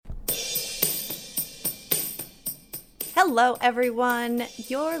Hello, everyone.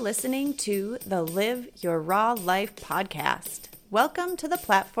 You're listening to the Live Your Raw Life podcast. Welcome to the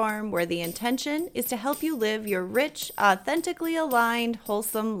platform where the intention is to help you live your rich, authentically aligned,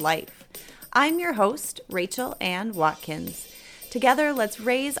 wholesome life. I'm your host, Rachel Ann Watkins. Together, let's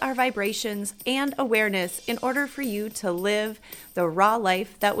raise our vibrations and awareness in order for you to live the raw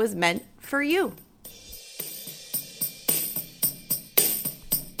life that was meant for you.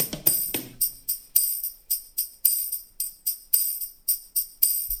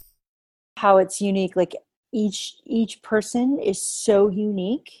 How it's unique, like each person is so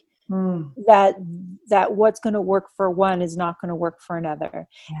unique that what's going to work for one is not going to work for another.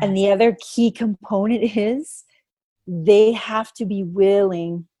 Yes. And the other key component is they have to be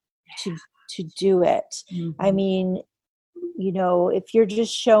willing to do it. I mean, you know, if you're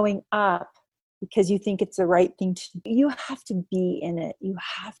just showing up because you think it's the right thing to do, you have to be in it. You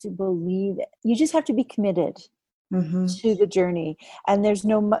have to believe it. You just have to be committed to the journey. And there's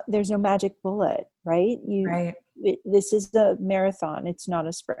no magic bullet, right? This is the marathon. It's not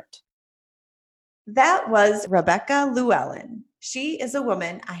a sprint. That was Rebecca Llewellyn. She is a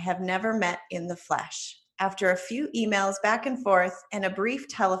woman I have never met in the flesh. After a few emails back and forth and a brief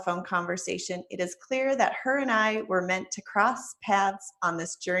telephone conversation, it is clear that her and I were meant to cross paths on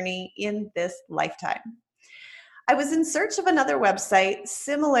this journey in this lifetime. I was in search of another website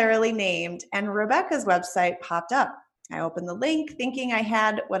similarly named, and Rebecca's website popped up. I opened the link thinking I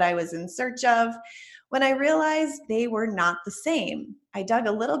had what I was in search of, when I realized they were not the same. I dug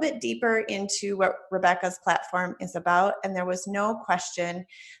a little bit deeper into what Rebecca's platform is about, and there was no question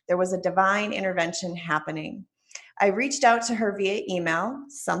there was a divine intervention happening. I reached out to her via email,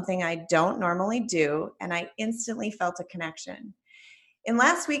 something I don't normally do, and I instantly felt a connection. In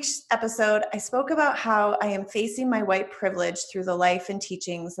last week's episode, I spoke about how I am facing my white privilege through the life and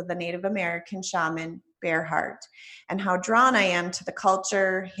teachings of the Native American shaman, Bear Heart, and how drawn I am to the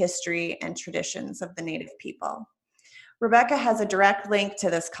culture, history, and traditions of the Native people. Rebecca has a direct link to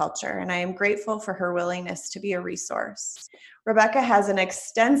this culture, and I am grateful for her willingness to be a resource. Rebecca has an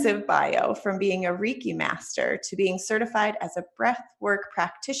extensive bio, from being a Reiki master to being certified as a breathwork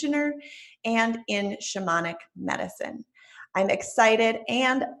practitioner and in shamanic medicine. I'm excited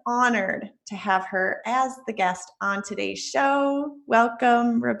and honored to have her as the guest on today's show.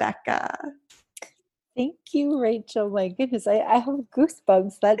 Welcome, Rebecca. Thank you, Rachel. My goodness, I have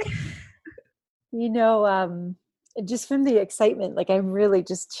goosebumps. That, you know, just from the excitement, like I'm really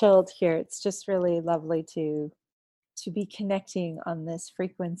just chilled here. It's just really lovely to be connecting on this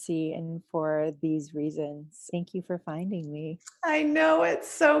frequency and for these reasons. Thank you for finding me. I know, it's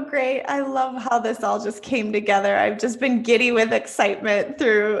so great. I love how this all just came together. I've just been giddy with excitement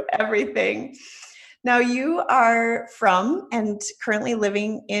through everything. Now, you are from and currently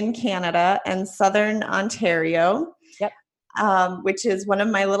living in Canada and Southern Ontario, Yep. Which is one of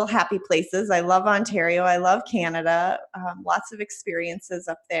my little happy places. I love Ontario. I love Canada. Lots of experiences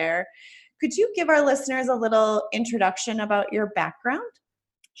up there. Could you give our listeners a little introduction about your background?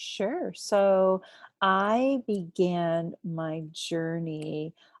 Sure. So I began my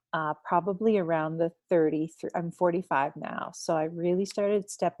journey probably around the 33. I'm 45 now. So I really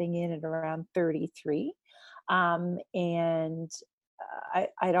started stepping in at around 33. And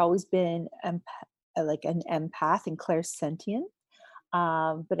I'd always been like an empath and clairsentient.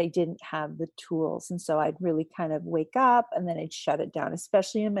 But I didn't have the tools. And so I'd really kind of wake up and then I'd shut it down,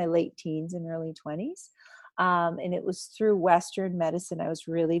 especially in my late teens and early 20s. And it was through Western medicine. I was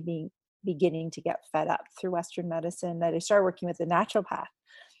really beginning to get fed up through Western medicine that I started working with a naturopath.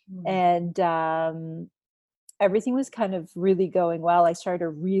 And everything was kind of really going well. I started to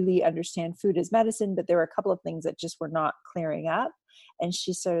really understand food as medicine, but there were a couple of things that just were not clearing up. And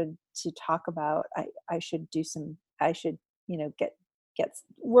she started to talk about I should, you know, get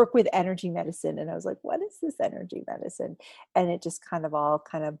work with energy medicine. And I was like, what is this energy medicine? And it just kind of all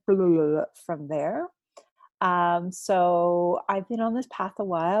blew from there. So I've been on this path a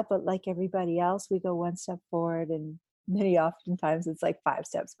while, but like everybody else, we go one step forward and oftentimes it's like 5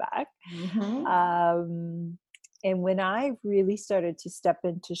 steps back. And when I really started to step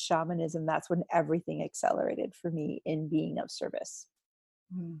into shamanism, that's when everything accelerated for me in being of service,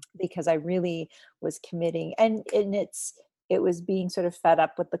 because I really was committing, and it was being sort of fed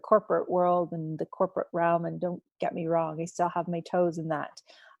up with the corporate world and the corporate realm. And don't get me wrong, I still have my toes in that.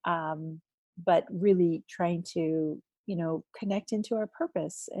 But really trying to, you know, connect into our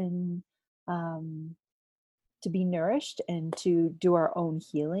purpose and to be nourished and to do our own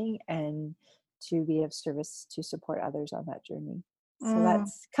healing and to be of service to support others on that journey. So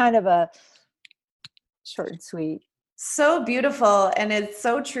that's kind of a short and sweet. So beautiful. And it's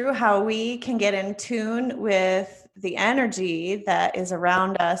so true how we can get in tune with the energy that is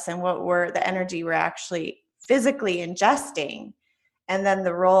around us and the energy we're actually physically ingesting, and then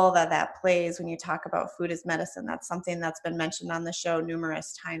the role that plays when you talk about food as medicine. That's something that's been mentioned on the show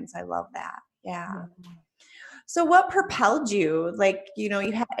numerous times. I love that. Yeah. Yeah. So what propelled you? Like, you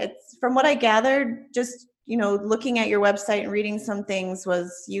had, it's from what I gathered, just, looking at your website and reading some things,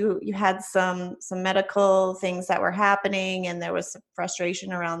 was you had some medical things that were happening, and there was some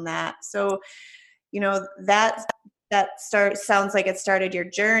frustration around that. So, sounds like it started your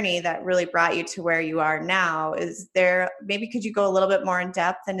journey that really brought you to where you are now. Maybe could you go a little bit more in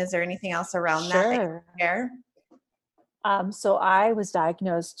depth, and is there anything else around that you Sure. can share? So I was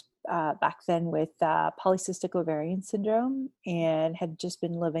diagnosed back then with polycystic ovarian syndrome and had just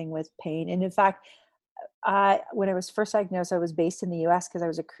been living with pain. And in fact, when I was first diagnosed, I was based in the US because I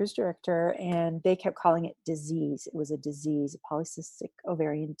was a cruise director, and they kept calling it disease. It was a disease, a polycystic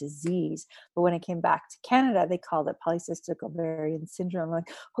ovarian disease. But when I came back to Canada, they called it polycystic ovarian syndrome. I'm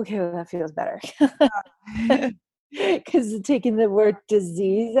like, okay, well, that feels better. Because taking the word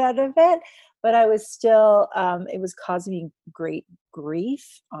disease out of it, but I was still, it was causing me great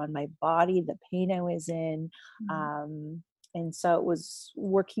grief on my body, the pain I was in. Um, and so it was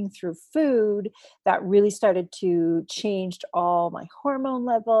working through food that really started to change all my hormone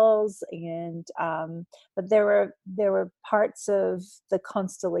levels. And, but there were parts of the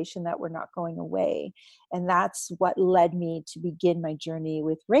constellation that were not going away. And that's what led me to begin my journey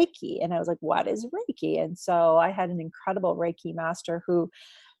with Reiki. And I was like, what is Reiki? And so I had an incredible Reiki master who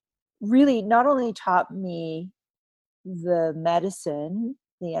really not only taught me the medicine,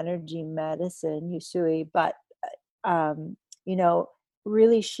 the energy medicine, Usui, but, um, you know,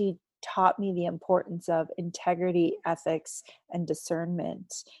 really she taught me the importance of integrity, ethics, and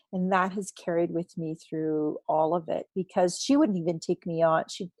discernment. And that has carried with me through all of it, because she wouldn't even take me on.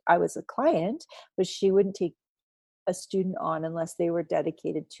 I was a client, but she wouldn't take a student on unless they were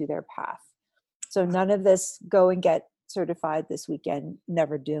dedicated to their path. So none of this go and get certified this weekend,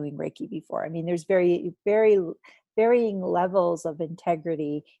 never doing Reiki before. I mean, there's very varying levels of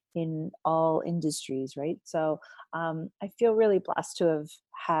integrity in all industries, right? So I feel really blessed to have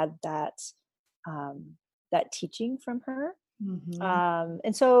had that teaching from her. Mm-hmm.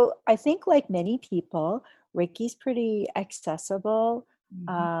 And so I think, like many people, Reiki's pretty accessible.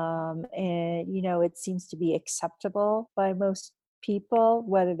 Mm-hmm. And, it seems to be acceptable by most people,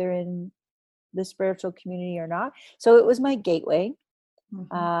 whether they're in the spiritual community or not. So it was my gateway.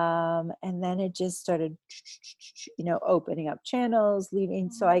 Mm-hmm. And then it just started, opening up channels, leading.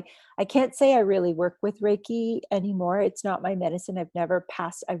 So I can't say I really work with Reiki anymore. It's not my medicine. I've never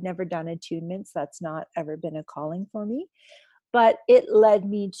done attunements. That's not ever been a calling for me. But it led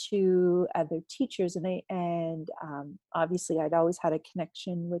me to other teachers, and obviously I'd always had a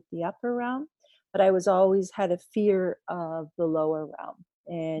connection with the upper realm, but I was always had a fear of the lower realm.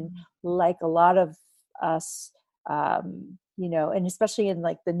 And like a lot of us, and especially in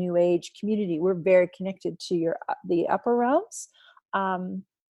like the New Age community, we're very connected to the upper realms. And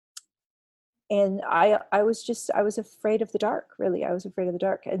I was afraid of the dark. Really, I was afraid of the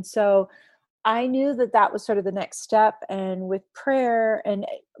dark, and so I knew that was sort of the next step. And with prayer, and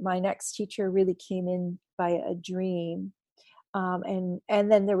my next teacher really came in by a dream. And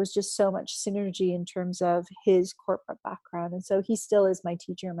then there was just so much synergy in terms of his corporate background. And so he still is my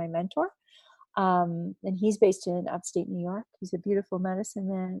teacher and my mentor. And he's based in upstate New York. He's a beautiful medicine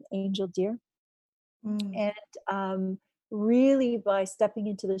man, Angel Deer. Mm. And really, by stepping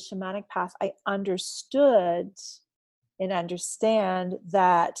into the shamanic path, I understood and understand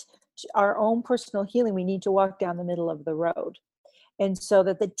that our own personal healing, we need to walk down the middle of the road. And so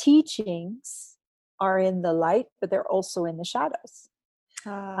that the teachings are in the light, but they're also in the shadows.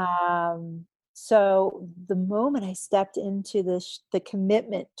 So the moment I stepped into the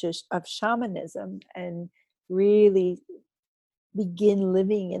commitment of shamanism and really begin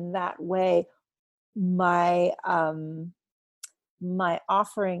living in that way, my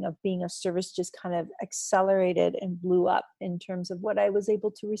offering of being of service just kind of accelerated and blew up in terms of what I was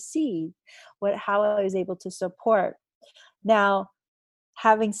able to receive, how I was able to support. Now,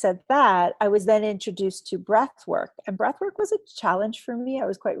 having said that, I was then introduced to breath work, and breath work was a challenge for me. I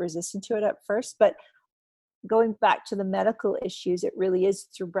was quite resistant to it at first, but going back to the medical issues, it really is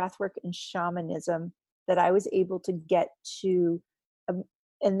through breath work and shamanism that I was able to get to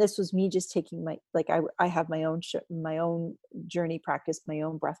and this was me just taking I have my own journey practice, my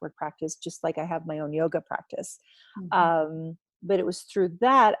own breathwork practice, just like I have my own yoga practice. Mm-hmm. But it was through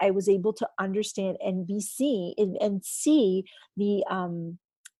that I was able to understand and see the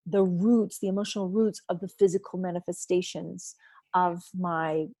roots, the emotional roots of the physical manifestations of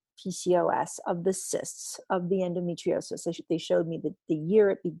my PCOS, of the cysts, of the endometriosis. They showed me the year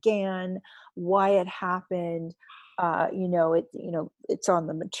it began, why it happened. It's on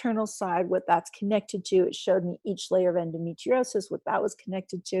the maternal side, what that's connected to. It showed me each layer of endometriosis, what that was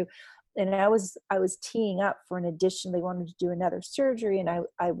connected to. And I was teeing up for an addition. They wanted to do another surgery, and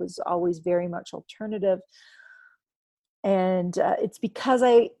I was always very much alternative. And it's because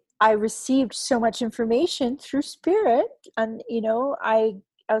I received so much information through spirit, and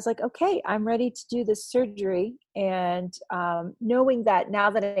I was like, okay, I'm ready to do this surgery. And knowing that now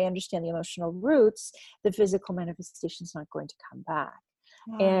that I understand the emotional roots, the physical manifestation is not going to come back.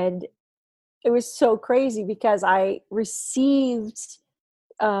 Wow. And it was so crazy because I received,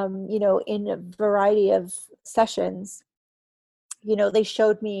 in a variety of sessions, they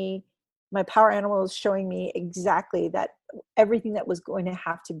showed me, my power animal was showing me exactly that everything that was going to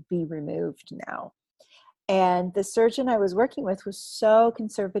have to be removed now. And the surgeon I was working with was so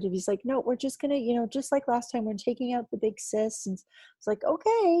conservative. He's like, no, we're just going to, just like last time, we're taking out the big cysts. And it's like,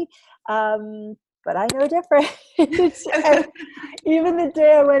 okay. But I know different. And even the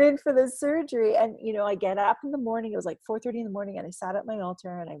day I went in for the surgery, and, I get up in the morning, it was like 4:30 in the morning, and I sat at my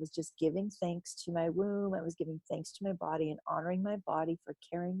altar and I was just giving thanks to my womb. I was giving thanks to my body and honoring my body for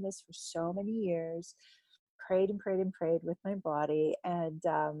carrying this for so many years. Prayed and prayed and prayed with my body. And,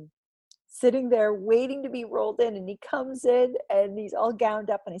 sitting there waiting to be rolled in, and he comes in and he's all gowned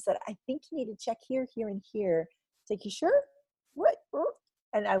up, and I said, I think you need to check here, here, and here. It's like, you sure? What?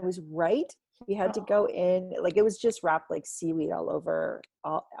 And I was right. He had to go in, like it was just wrapped like seaweed all over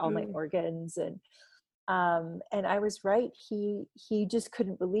all my organs. And I was right. He just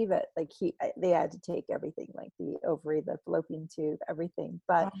couldn't believe it. Like they had to take everything, like the ovary, the fallopian tube, everything.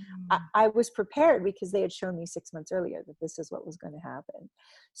 But I was prepared because they had shown me 6 months earlier that this is what was going to happen.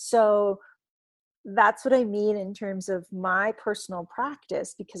 So that's what I mean in terms of my personal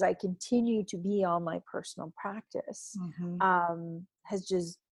practice, because I continue to be on my personal practice, has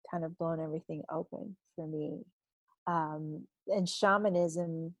just kind of blown everything open for me. And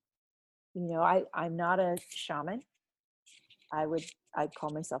shamanism, I'm not a shaman. I'd call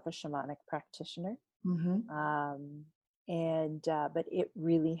myself a shamanic practitioner. But it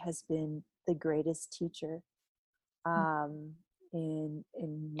really has been the greatest teacher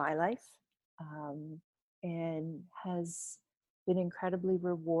in my life, and has been incredibly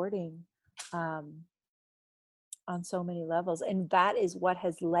rewarding on so many levels. And that is what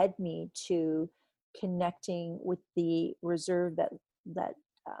has led me to connecting with the reserve that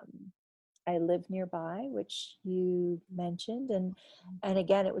I live nearby, which you mentioned. And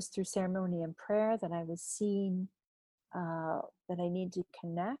again, it was through ceremony and prayer that I was seeing that I need to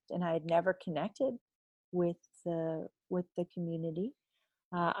connect, and I had never connected with the community.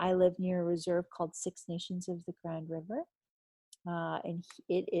 I live near a reserve called Six Nations of the Grand River, and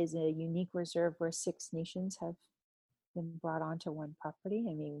it is a unique reserve where Six Nations have been brought onto one property.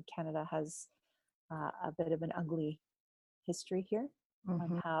 I mean, Canada has a bit of an ugly history here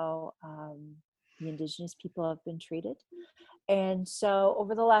on how the Indigenous people have been treated. And so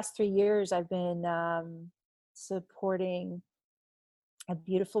over the last 3 years, I've been supporting a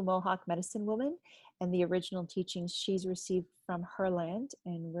beautiful Mohawk medicine woman and the original teachings she's received from her land.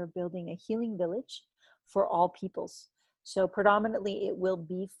 And we're building a healing village for all peoples. So predominantly it will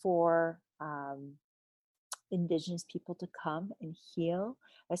be for Indigenous people to come and heal,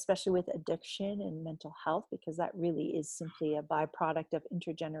 especially with addiction and mental health, because that really is simply a byproduct of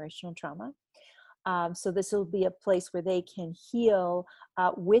intergenerational trauma. So this will be a place where they can heal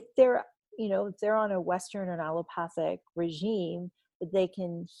with their, if they're on a Western or an allopathic regime, but they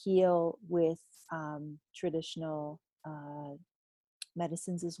can heal with traditional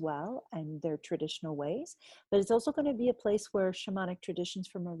medicines as well, and their traditional ways. But it's also going to be a place where shamanic traditions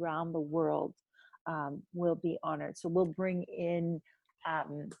from around the world will be honored. So we'll bring in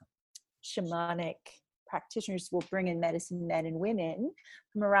shamanic practitioners, will bring in medicine men and women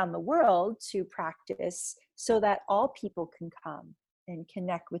from around the world to practice, so that all people can come and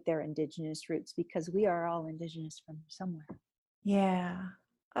connect with their Indigenous roots, because we are all Indigenous from somewhere. Yeah.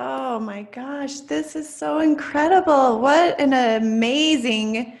 Oh my gosh, this is so incredible. What an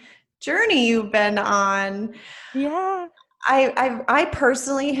amazing journey you've been on. Yeah. I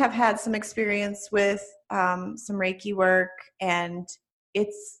personally have had some experience with some Reiki work, and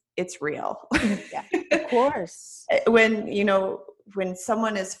it's real. Yeah, of course. When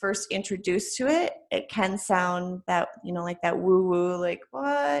someone is first introduced to it, it can sound that, like that woo-woo, like,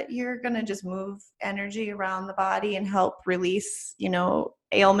 what? You're going to just move energy around the body and help release,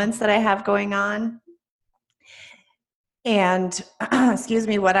 ailments that I have going on. And excuse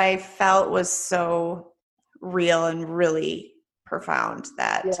me, what I felt was so real and really profound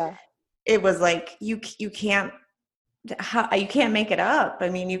that Yeah. it was like, you can't, you can't make it up. I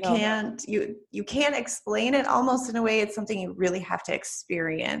mean, No. you can't explain it. Almost in a way, it's something you really have to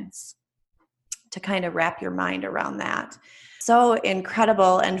experience to kind of wrap your mind around that. So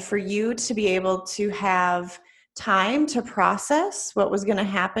incredible. And for you to be able to have time to process what was going to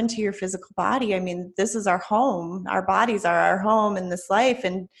happen to your physical body. I mean, this is our home. Our bodies are our home in this life.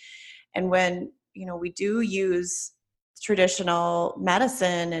 And when, we do use traditional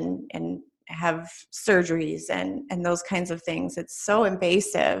medicine and have surgeries and those kinds of things, it's so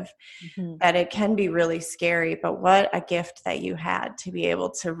invasive Mm-hmm. that it can be really scary. But what a gift that you had to be able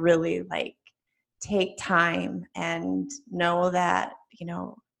to really like take time and know that,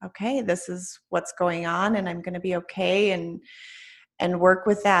 okay, this is what's going on and I'm going to be okay, and work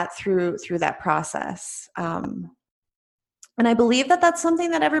with that through that process. And I believe that that's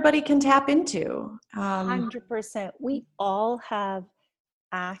something that everybody can tap into. 100%. We all have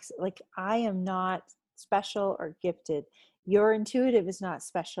acts. Like, I am not special or gifted. Your intuitive is not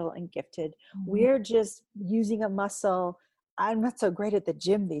special and gifted. We're just using a muscle. I'm not so great at the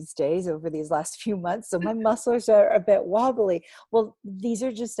gym these days over these last few months, so my muscles are a bit wobbly. Well, these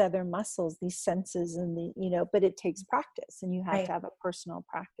are just other muscles, these senses, and but it takes practice, and you have Right. to have a personal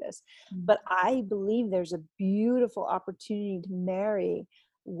practice. Mm-hmm. But I believe there's a beautiful opportunity to marry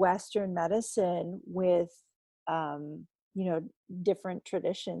Western medicine with different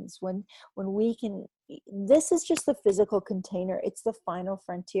traditions. When we can, this is just the physical container, it's the final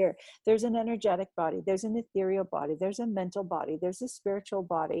frontier. There's an energetic body, there's an ethereal body, there's a mental body, there's a spiritual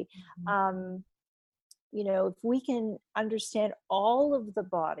body. If we can understand all of the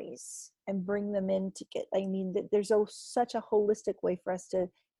bodies and bring them in to get, there's such a holistic way for us to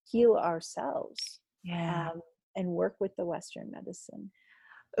heal ourselves. Yeah. And work with the Western medicine.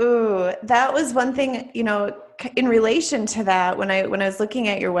 Ooh, that was one thing, in relation to that, when I was looking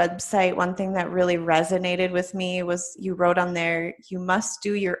at your website, one thing that really resonated with me was you wrote on there, you must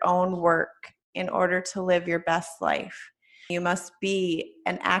do your own work in order to live your best life. You must be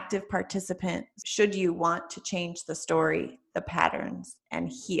an active participant should you want to change the story, the patterns, and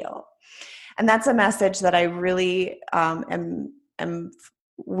heal. And that's a message that I really am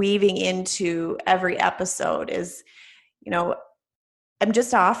weaving into every episode is, I'm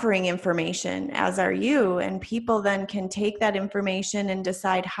just offering information, as are you, and people then can take that information and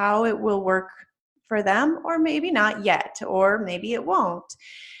decide how it will work for them, or maybe not yet, or maybe it won't.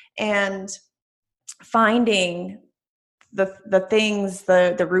 And finding the things,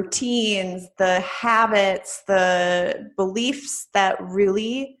 the routines, the habits, the beliefs that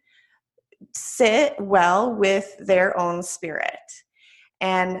really sit well with their own spirit.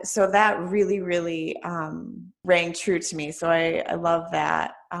 And so that really, really rang true to me. So I love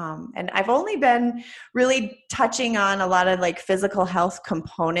that. And I've only been really touching on a lot of like physical health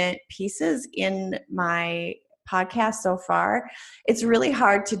component pieces in my podcast so far. It's really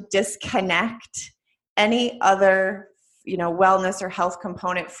hard to disconnect any other, wellness or health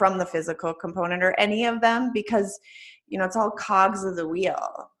component from the physical component, or any of them, because, it's all cogs of the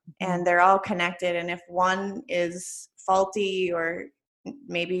wheel and they're all connected. And if one is faulty or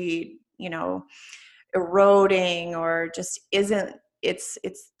maybe eroding or just isn't, it's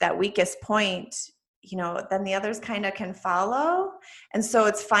that weakest point, then the others kind of can follow. And so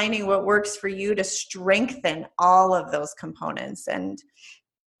it's finding what works for you to strengthen all of those components. And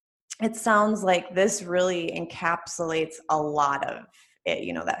it sounds like this really encapsulates a lot of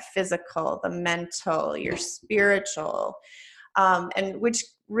it, that physical, the mental, your spiritual, and which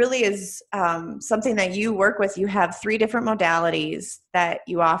really is something that you work with. You have 3 different modalities that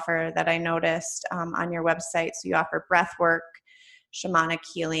you offer that I noticed on your website. So you offer breath work, shamanic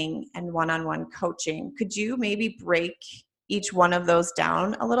healing, and one-on-one coaching. Could you maybe break each one of those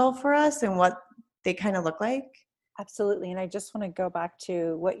down a little for us and what they kind of look like? Absolutely. And I just want to go back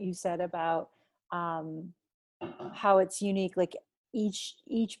to what you said about how it's unique. Like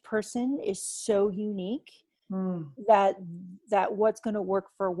each person is so unique that what's going to work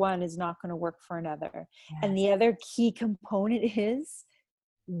for one is not going to work for another. Yeah. And the other key component is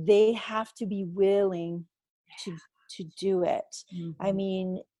they have to be willing to do it. I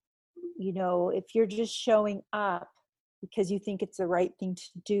mean, if you're just showing up because you think it's the right thing to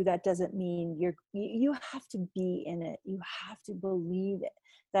do, that doesn't mean you have to be in it. You have to believe it,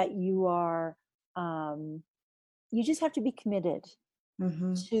 that you are, you just have to be committed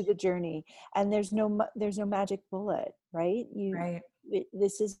to the journey. And there's no magic bullet, right? Right.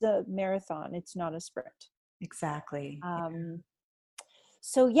 This is a marathon. It's not a sprint. Exactly.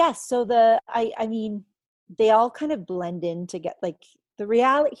 So yes. So I mean, they all kind of blend in to get like the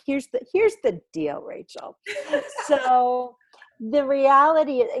reality. Here's the deal, Rachel. So The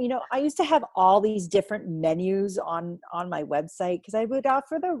reality, I used to have all these different menus on my website because I would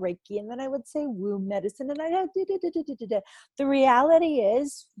offer the Reiki, and then I would say womb medicine, and I'd have the reality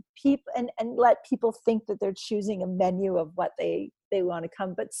is people and let people think that they're choosing a menu of what they want to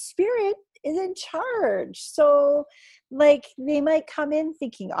come, but spirit is in charge. So like they might come in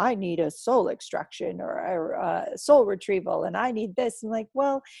thinking I need a soul extraction or a soul retrieval and I need this, and like,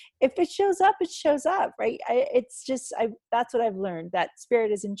 well, if it shows up, it shows up, right? It's just that's what I've learned, that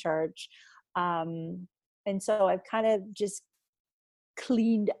spirit is in charge. And so I've kind of just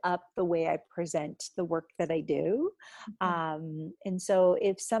cleaned up the way I present the work that I do. Mhm. And so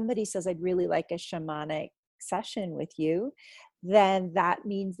if somebody says, I'd really like a shamanic session with you, then that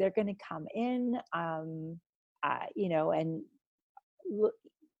means they're going to come in, and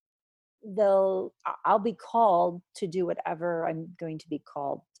l- I'll be called to do whatever I'm going to be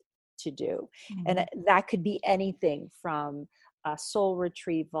called to do. And Mhm. that could be anything from soul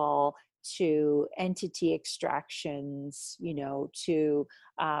retrieval to entity extractions, to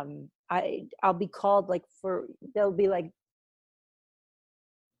I'll be called, like, they'll be like,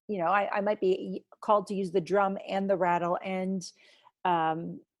 I might be called to use the drum and the rattle and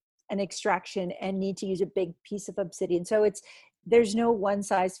um, an extraction and need to use a big piece of obsidian. So there's no one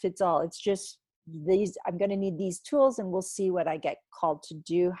size fits all. It's just I'm going to need these tools, and we'll see what I get called to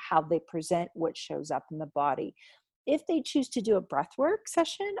do, how they present, what shows up in the body. If they choose to do a breathwork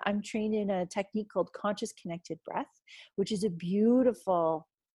session, I'm trained in a technique called conscious connected breath, which is a beautiful,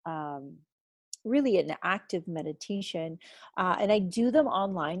 really an active meditation. And I do them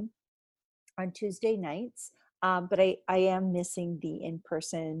online on Tuesday nights, but I am missing the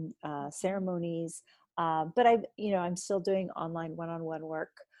in-person ceremonies. But I'm still doing online one-on-one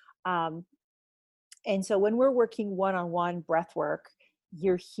work. Um, and so when we're working one-on-one breath work,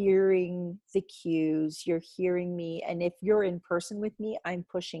 you're hearing the cues, you're hearing me. And if you're in person with me, I'm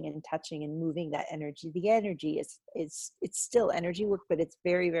pushing and touching and moving that energy. The energy it's still energy work, but it's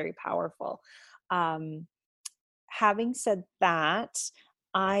very, very powerful. Um, Having said that,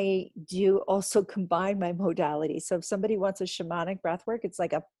 I do also combine my modalities. So if somebody wants a shamanic breath work, it's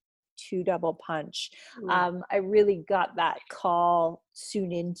like a two double punch. Ooh. I really got that call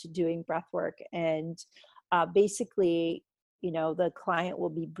soon into doing breath work. And basically, the client will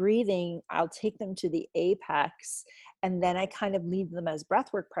be breathing. I'll take them to the apex, and then I kind of leave them as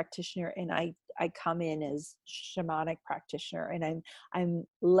breathwork practitioner, and I come in as shamanic practitioner, and I'm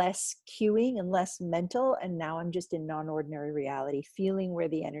less cueing and less mental, and now I'm just in non-ordinary reality, feeling where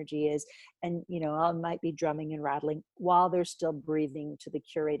the energy is. And I might be drumming and rattling while they're still breathing to the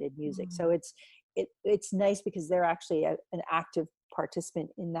curated music. So Mm. it's nice because they're actually an active participant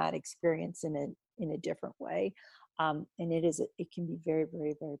in that experience in a different way. And it can be very,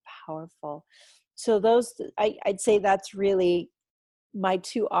 very, very powerful. So I'd say that's really my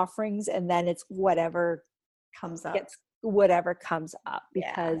two offerings, and then it's Comes up. whatever comes up,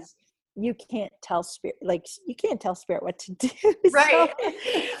 Yeah. because you can't tell spirit what to do. So Right.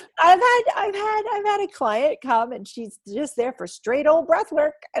 I've had a client come, and she's just there for straight old breath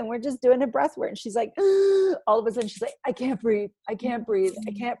work, and we're just doing a breath work, and she's like, all of a sudden she's like, I can't breathe, I can't breathe,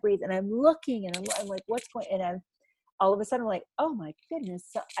 I can't breathe. And I'm looking, and I'm like, what's going, and I'm all of a sudden I'm like, oh my goodness.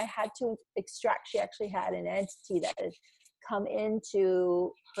 So I had to extract. She actually had an entity that had come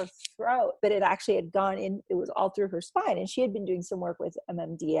into her throat, but it actually had gone in, it was all through her spine. And she had been doing some work with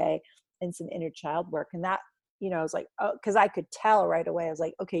MMDA and some inner child work. And that, I was like, oh, because I could tell right away. I was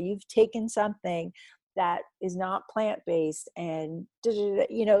like, okay, you've taken something that is not plant-based, and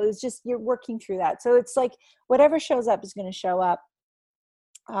it was just, you're working through that. So it's like whatever shows up is going to show up.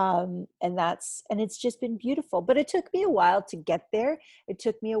 And it's just been beautiful, but it took me a while to get there. It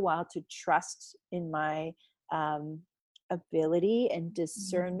took me a while to trust in my um, ability and Mhm.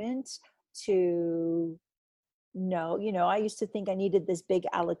 discernment to know. I used to think I needed this big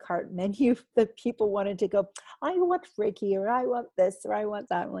a la carte menu that people wanted to go, I want Reiki, or I want this, or I want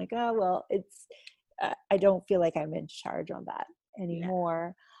that. I'm like, oh, well, I don't feel like I'm in charge on that Yeah.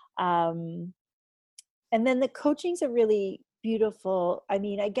 anymore. um, and then the coachings are really beautiful. I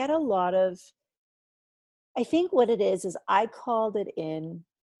mean, I get a lot of, I think what it is I called it in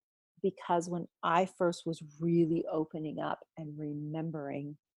because when I first was really opening up and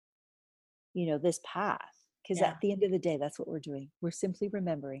remembering, this path, because Yeah. at the end of the day, that's what we're doing. We're simply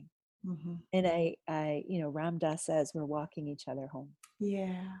remembering. Mhm. And Ram Dass says we're walking each other home,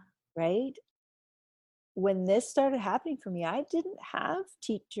 Yeah. right? When this started happening for me, I didn't have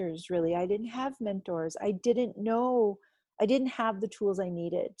teachers really. I didn't have mentors. I didn't know, I didn't have the tools I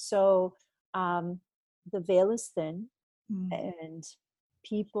needed. So um, the veil is thin, Mm. and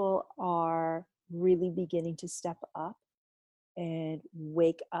people are really beginning to step up and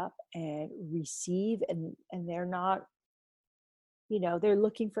wake up and receive, and they're not, they're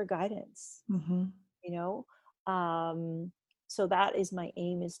looking for guidance, Mm-hmm. you know. um so that is my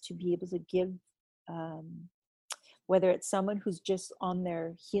aim, is to be able to give, um whether it's someone who's just on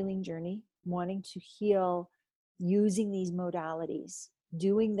their healing journey, wanting to heal using these modalities,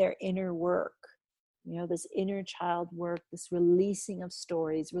 doing their inner work, this inner child work, this releasing of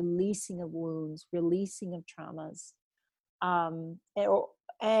stories, releasing of wounds, releasing of traumas. um, and,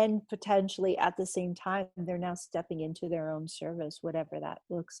 and potentially at the same time, they're now stepping into their own service, whatever that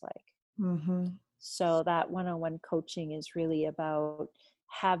looks like. Mm-hmm. So that one-on-one coaching is really about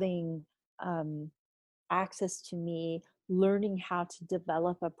having um, access to me, learning how to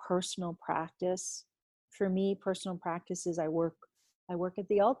develop a personal practice. For me, personal practice is I work at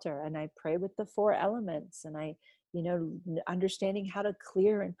the altar and I pray with the four elements, and understanding how to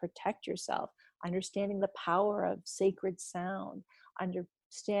clear and protect yourself, understanding the power of sacred sound,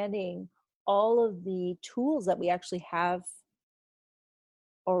 understanding all of the tools that we actually have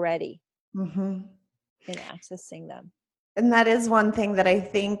already, Mm-hmm. and accessing them. And that is one thing that I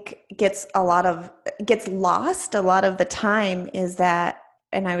think gets lost a lot of the time, is that,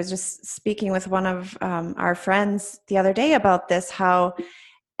 and I was just speaking with one of our friends the other day about this, how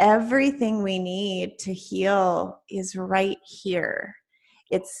everything we need to heal is right here.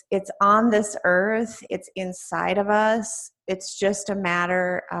 It's on this earth, it's inside of us. It's just a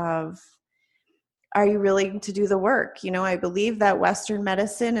matter of, are you willing to do the work? I believe that Western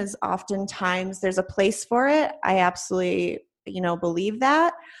medicine is oftentimes, there's a place for it. I absolutely, believe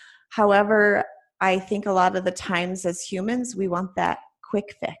that. However, I think a lot of the times as humans, we want that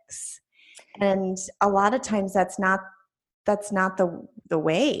quick fix. And a lot of times that's not the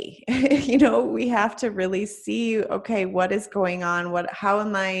way. We have to really see, okay, what is going on? How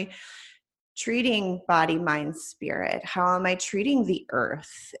am I treating body, mind, spirit? How am I treating the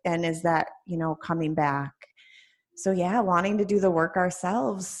earth? And is that, coming back? So yeah, wanting to do the work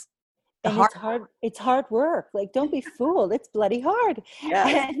ourselves. The And hard. it's hard work. Like, don't be fooled, it's bloody hard.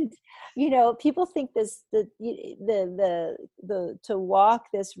 Yes. And people think this, the to walk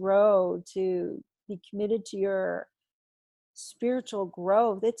this road, to be committed to your spiritual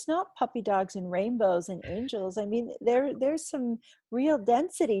growth, it's not puppy dogs and rainbows and angels. I mean, there's some real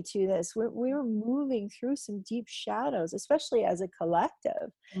density to this. We're moving through some deep shadows, especially as a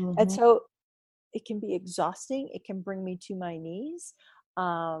collective. And Mm-hmm. so it can be exhausting. It can bring me to my knees.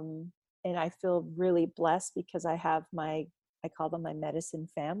 Um, and I feel really blessed because I call them my medicine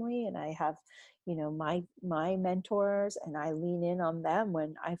family, and I have, my mentors, and I lean in on them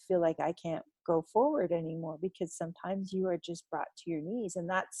when I feel like I can't go forward anymore, because sometimes you are just brought to your knees. And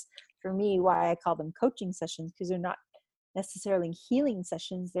that's, for me, why I call them coaching sessions, because they're not necessarily healing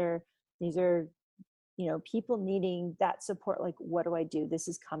sessions. These are people needing that support. Like, what do I do? This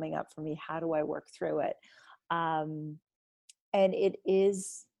is coming up for me. How do I work through it? um, and it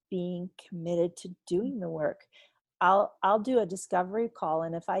is being committed to doing the work. I'll do a discovery call,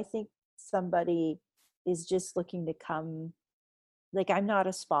 and if I think somebody is just looking to come, like, I'm not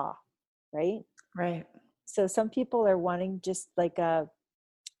a spa, right? Right. So some people are wanting just like a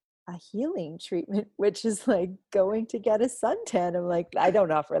healing treatment, which is like going to get a suntan. I'm like, I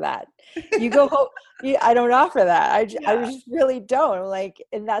don't offer that. You go home. I don't offer that. I Yeah. just really don't. I'm like,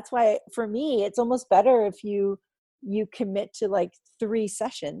 and that's why for me, it's almost better if you commit to like 3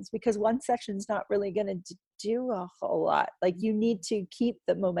 sessions, because one session's not really going to do a whole lot. Like, you need to keep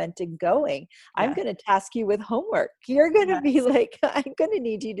the momentum going. I'm Yeah. going to task you with homework. You're going to be Yes. like, I'm going to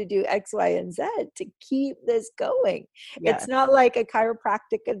need you to do X, Y, and Z to keep this going. It's Yes. not like a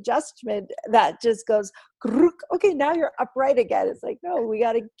chiropractic adjustment that just goes, okay, now you're upright again. It's like, no, we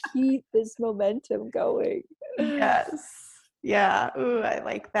got to keep this momentum going. Yes. Yeah. Ooh, I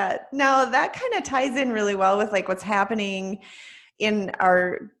like that. Now that kind of ties in really well with like what's happening in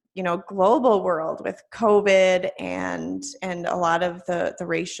our, global world with COVID and a lot of the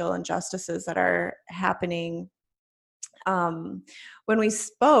racial injustices that are happening. When we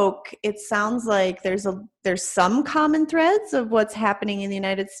spoke, it sounds like there's some common threads of what's happening in the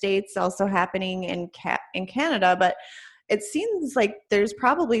United States, also happening in Canada, but it seems like there's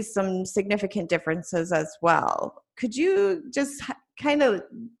probably some significant differences as well. Could you just kind of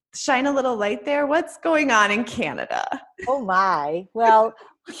shine a little light there? What's going on in Canada? Oh my. Well,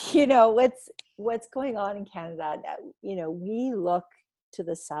 what's going on in Canada. We look to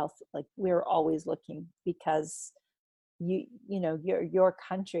the south, like we're always looking, because your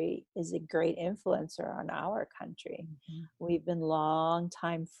country is a great influencer on our country. Mhm. We've been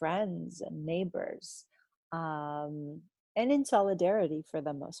longtime friends and neighbors, and in solidarity for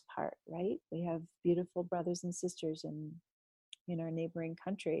the most part, right? We have beautiful brothers and sisters in our neighboring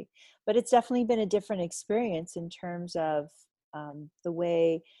country. But it's definitely been a different experience in terms of the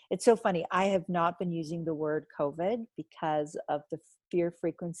way. It's so funny. I have not been using the word COVID because of the fear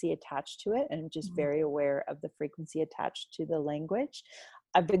frequency attached to it, and I'm just Mhm. very aware of the frequency attached to the language.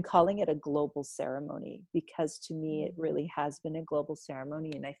 I've been calling it a global ceremony because to me it really has been a global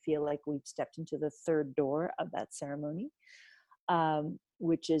ceremony, and I feel like we've stepped into the third door of that ceremony,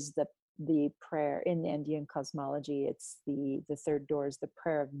 which is the prayer in Indian cosmology. It's the third door is the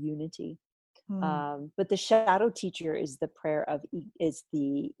prayer of unity. Mm. But the shadow teacher is the prayer of is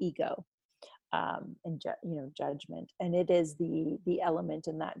the ego, and judgment, and it is the element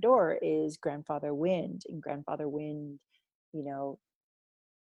in that door is grandfather wind, and grandfather wind, you know,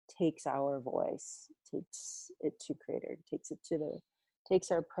 takes our voice, takes it to creator, takes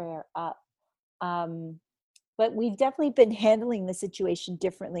our prayer up. um but we've definitely been handling the situation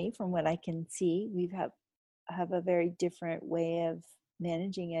differently from what I can see. We've have a very different way of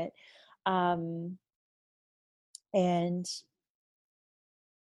managing it. um and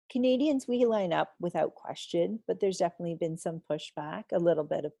Canadians, we line up without question, but there's definitely been some pushback, a little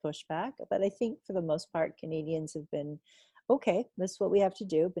bit of pushback. But I think for the most part, Canadians have been okay. That's what we have to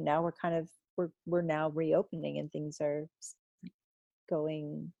do. But now we're now reopening, and things are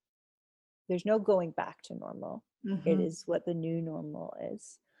going. There's no going back to normal. It Mhm. is what the new normal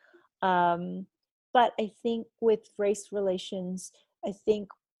is. Um, but I think with race relations, I think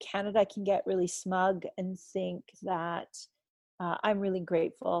Canada can get really smug and think that I'm really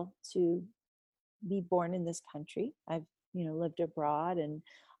grateful to be born in this country. I've, lived abroad, and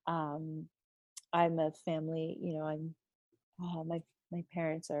um, I'm a family. My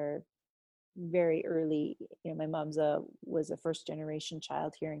parents are very early. My mom's was a first generation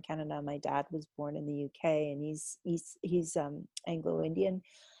child here in Canada. My dad was born in the UK, and he's Anglo Indian,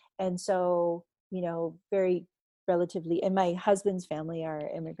 and so very relatively. And my husband's family are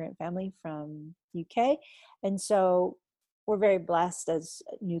immigrant family from UK, and so we're very blessed as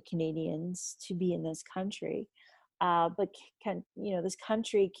new Canadians to be in this country. But this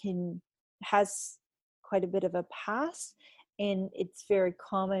country has quite a bit of a past, and it's very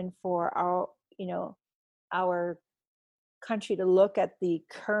common for our country to look at the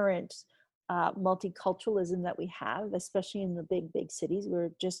current multiculturalism that we have, especially in the big cities.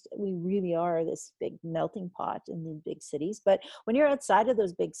 We really are this big melting pot in the big cities. But when you're outside of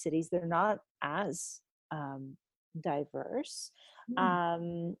those big cities, they're not as diverse.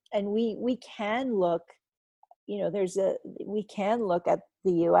 Mm. And we can look, we can look at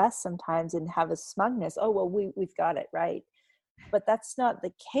the US sometimes and have a smugness. Oh, well, we've got it right. But that's not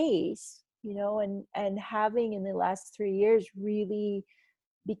the case, and having in the last 3 years really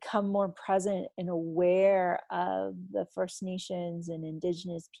become more present and aware of the First Nations and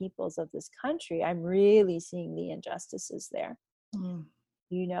Indigenous peoples of this country, I'm really seeing the injustices there, Mm.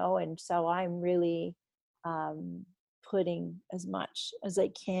 and so I'm really um, putting as much as I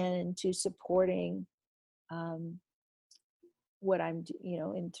can into supporting um, what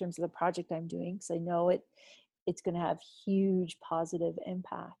in terms of the project I'm doing, because I know it's going to have huge positive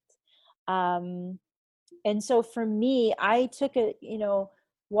impact. Um, and so for me, I took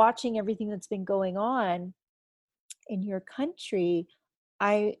watching everything that's been going on in your country,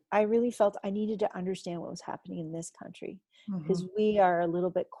 I really felt I needed to understand what was happening in this country, because Mhm. we are a little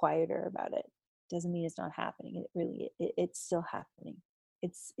bit quieter about it. Doesn't mean it's not happening. It's still happening.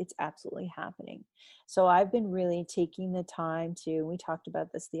 It's absolutely happening. So I've been really taking the time to, we talked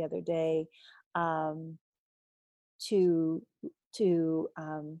about this the other day, um, to to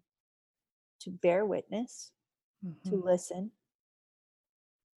um, to bear witness, to Mhm. listen,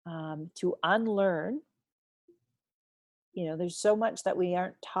 to unlearn. There's so much that we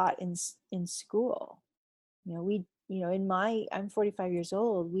aren't taught in school. We in my I'm 45 years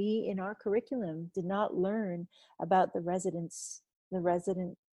old. We in our curriculum did not learn about the resident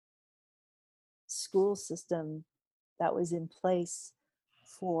school system that was in place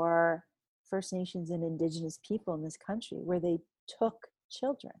for First Nations and Indigenous people in this country, where they took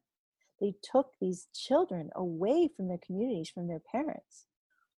children. They took these children away from their communities, from their parents.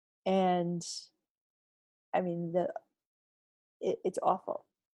 And I mean, it's awful.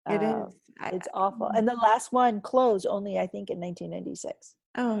 It Uh, is. it's awful. And the last one closed only, I think, in 1996.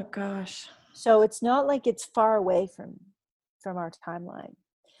 Oh gosh. So it's not like it's far away from our timeline.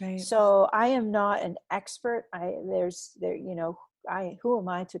 Right. So I am not an expert. Who am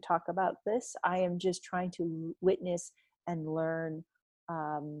I to talk about this? I am just trying to witness and learn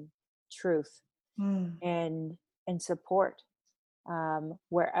truth Mm. and support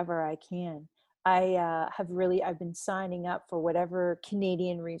wherever I can. I've been signing up for whatever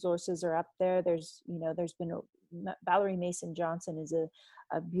Canadian resources are up there. There's been Valerie Mason Johnson is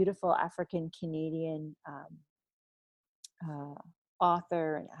a beautiful African Canadian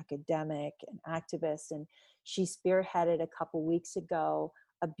author and academic and activist, and she spearheaded a couple weeks ago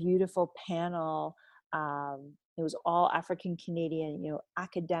a beautiful panel. It was all African Canadian,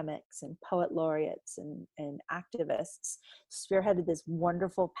 academics and poet laureates and activists spearheaded this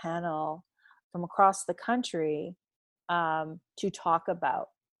wonderful panel from across the country to talk about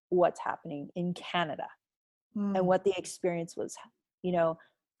what's happening in Canada and what the experience was.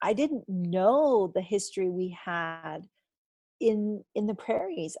 I didn't know the history we had in the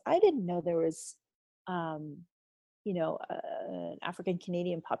prairies. I didn't know there was an African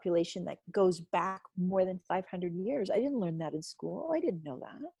Canadian population that goes back more than 500 years. I didn't learn that in school. I didn't know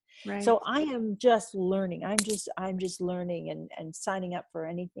that. Right. So I am just learning. I'm just learning and signing up for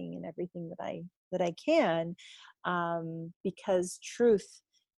anything and everything that I can, because truth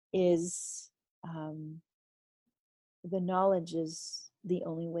is, the knowledge is the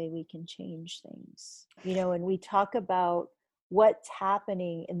only way we can change things. And we talk about what's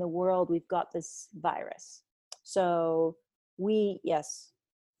happening in the world. We've got this virus. So the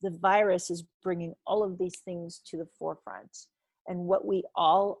virus is bringing all of these things to the forefront. And what we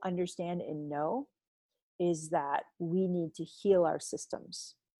all understand and know is that we need to heal our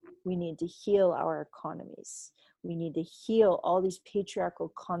systems. We need to heal our economies. We need to heal all these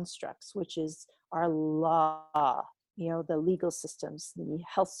patriarchal constructs, which is our law, the legal systems, the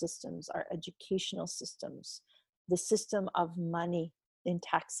health systems, our educational systems, the system of money and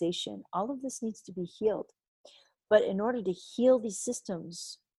taxation. All of this needs to be healed. But in order to heal these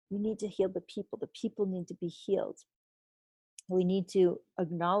systems, we need to heal the people. The people need to be healed. We need to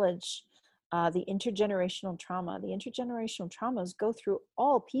acknowledge the intergenerational trauma. The intergenerational traumas go through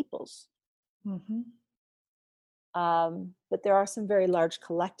all peoples. Mm-hmm. But there are some very large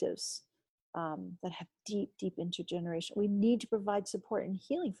collectives that have deep, deep intergenerational. We need to provide support and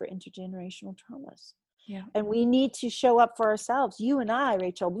healing for intergenerational traumas. Yeah. And we need to show up for ourselves. You and I,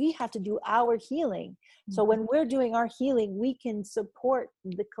 Rachel, we have to do our healing. Mm-hmm. So when we're doing our healing, we can support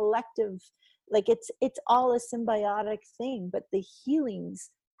the collective. Like it's all a symbiotic thing, but the healings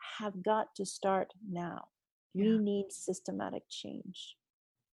have got to start now. Yeah. We need systematic change.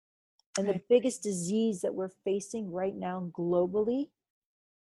 And the biggest disease that we're facing right now globally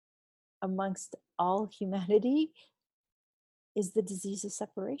amongst all humanity is the disease of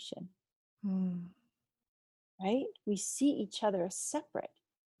separation. Right? We see each other as separate.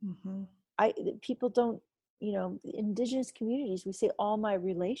 Mm-hmm. People don't, Indigenous communities, we say all my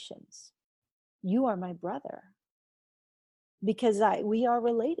relations. You are my brother. Because we are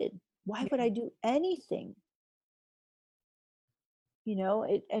related. Why would I do anything?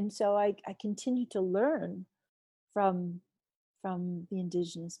 And so I continue to learn from the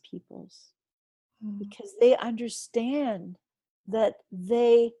Indigenous peoples, because they understand that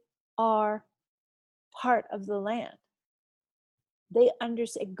they are part of the land. They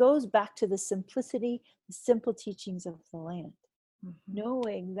understand. It goes back to the simplicity, the simple teachings of the land. Mm-hmm.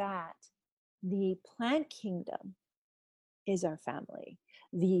 Knowing that the plant kingdom is our family.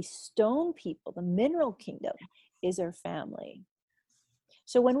 The stone people, the mineral kingdom is our family.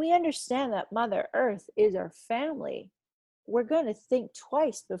 So when we understand that Mother Earth is our family, we're going to think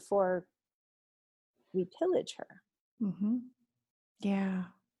twice before we pillage her. Mm-hmm. Yeah.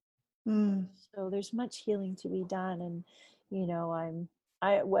 So there's much healing to be done. And,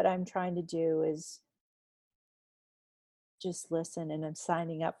 what I'm trying to do is just listen, and I'm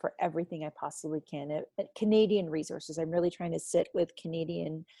signing up for everything I possibly can. At Canadian resources, I'm really trying to sit with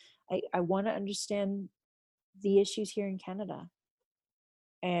Canadian. I want to understand the issues here in Canada.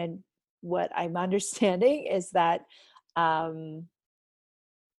 And what I'm understanding is that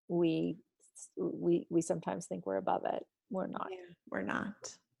we sometimes think we're above it. We're not. Yeah, we're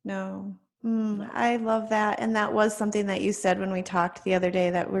not. No. I love that. And that was something that you said when we talked the other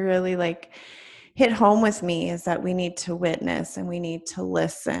day that we really hit home with me, is that we need to witness and we need to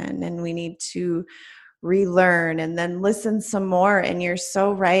listen and we need to relearn and then listen some more. And you're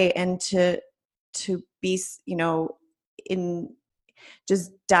so right. And to be, in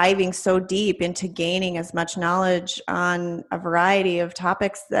just diving so deep into gaining as much knowledge on a variety of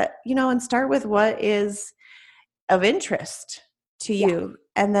topics that, and start with what is of interest to you.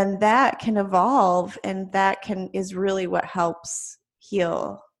 And then that can evolve, and that is really what helps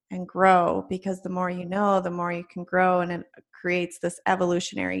heal and grow, because the more you know, the more you can grow, and it creates this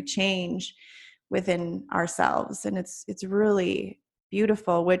evolutionary change within ourselves. And it's really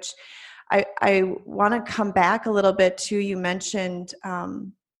beautiful, which I want to come back a little bit to, you mentioned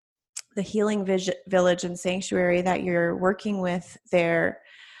the Healing Village and Sanctuary that you're working with there.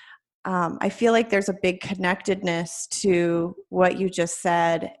 I feel like there's a big connectedness to what you just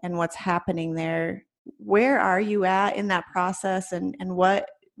said and what's happening there. Where are you at in that process, and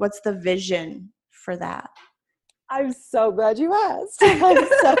what's the vision for that? I'm so glad you asked.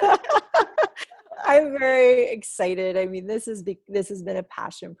 I'm very excited. I mean, this has been a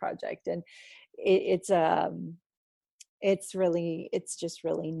passion project, and it's just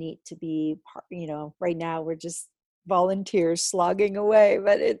really neat to be part. Right now we're just volunteers slogging away,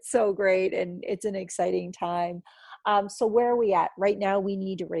 but it's so great and it's an exciting time. So where are we at right now? We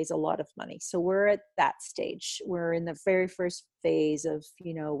need to raise a lot of money, so we're at that stage. We're in the very first phase of,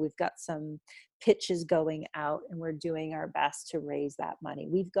 we've got some pitches going out and we're doing our best to raise that money.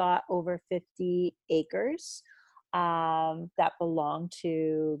 We've got over 50 acres that belong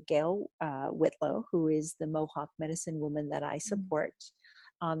to Gail Whitlow, who is the Mohawk medicine woman that I support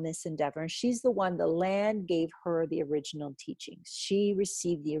on this endeavor. She's the one, the land gave her the original teachings. She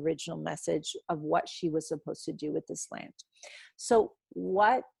received the original message of what she was supposed to do with this land. So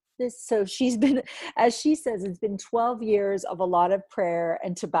she's been, as she says, it's been 12 years of a lot of prayer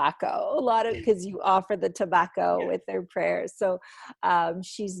and tobacco, because you offer the tobacco with their prayers. So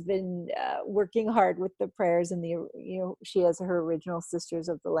she's been working hard with the prayers, and she has her original Sisters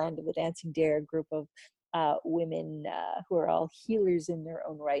of the Land of the Dancing Deer, a group of women who are all healers in their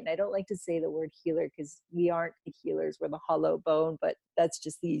own right. And I don't like to say the word healer because we aren't the healers, we're the hollow bone, but that's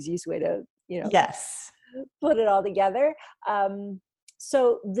just the easiest way to, Yes. put it all together.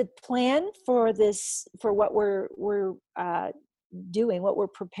 So the plan for this, for what we're doing, what we're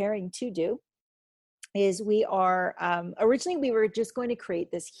preparing to do, is we are originally we were just going to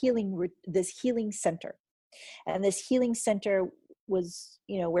create this healing center, and this healing center was,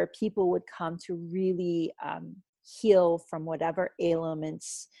 where people would come to really heal from whatever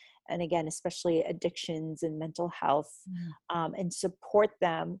ailments, and again, especially addictions and mental health, and support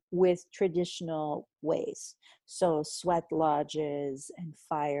them with traditional ways. So sweat lodges and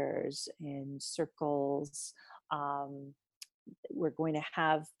fires and circles. We're going to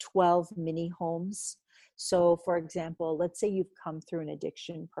have 12 mini homes. So for example, let's say you've come through an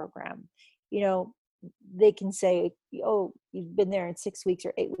addiction program, they can say, oh, you've been there in 6 weeks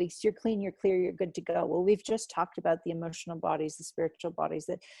or 8 weeks, you're clean, you're clear, you're good to go. Well, we've just talked about the emotional bodies, the spiritual bodies,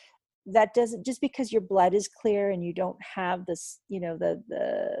 that doesn't, just because your blood is clear and you don't have this,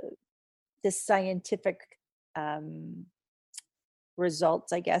 the scientific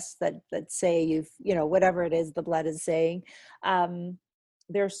results, I guess, that say you've, whatever it is the blood is saying,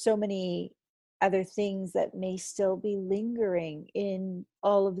 there's so many other things that may still be lingering in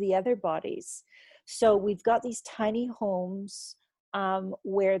all of the other bodies. So we've got these tiny homes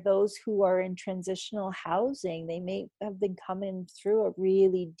where those who are in transitional housing, they may have been coming through a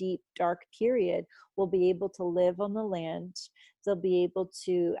really deep, dark period, will be able to live on the land. They'll be able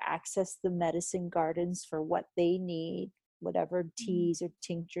to access the medicine gardens for what they need, whatever teas or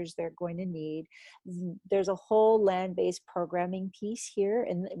tinctures they're going to need. There's a whole land-based programming piece here,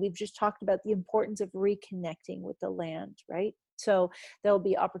 and we've just talked about the importance of reconnecting with the land, right? So there'll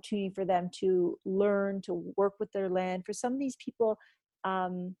be opportunity for them to learn to work with their land. For some of these people,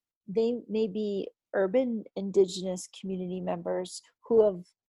 they may be urban Indigenous community members who have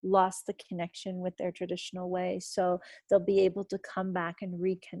lost the connection with their traditional ways. So they'll be able to come back and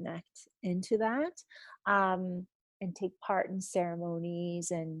reconnect into that, and take part in ceremonies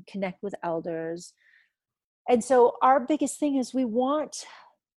and connect with elders. And so our biggest thing is we want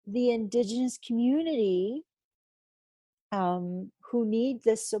the Indigenous community who need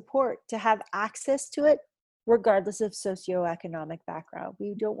this support to have access to it, regardless of socioeconomic background.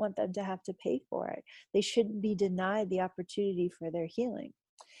 We don't want them to have to pay for it. They shouldn't be denied the opportunity for their healing.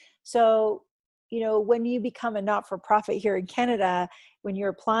 So, when you become a not-for-profit here in Canada, when you're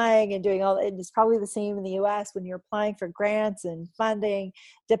applying and doing all, and it's probably the same in the US, when you're applying for grants and funding,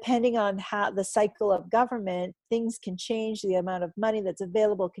 depending on how the cycle of government, things can change. The amount of money that's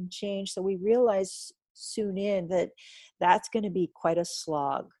available can change. So we realize soon in that that's going to be quite a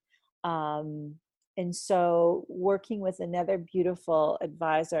slog. And so working with another beautiful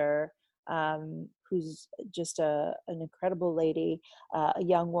advisor, who's just an incredible lady, a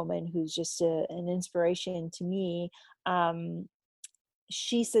young woman who's just an inspiration to me,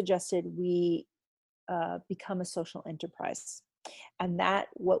 she suggested we become a social enterprise. And that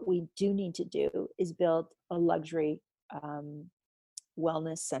what we do need to do is build a luxury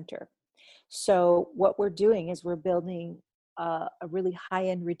wellness center. So what we're doing is we're building a really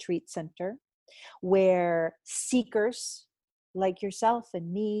high-end retreat center where seekers like yourself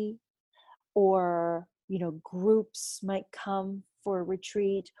and me, or groups might come for a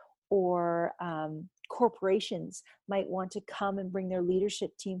retreat, or corporations might want to come and bring their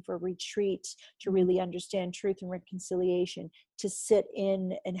leadership team for a retreat to really understand truth and reconciliation, to sit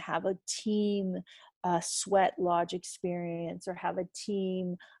in and have a team sweat lodge experience, or have a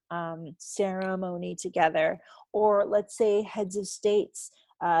team ceremony together. Or let's say heads of states,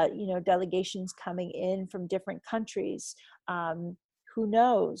 delegations coming in from different countries. Who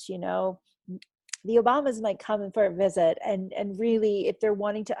knows, the Obamas might come in for a visit, and really, if they're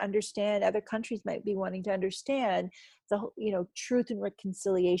wanting to understand, other countries might be wanting to understand the truth and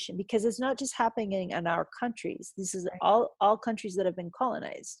reconciliation, because it's not just happening in our countries. This is all countries that have been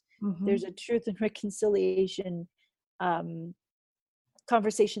colonized. Mm-hmm. There's a truth and reconciliation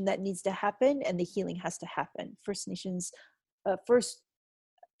conversation that needs to happen, and the healing has to happen. First Nations, first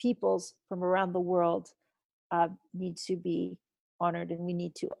peoples from around the world need to be honored, and we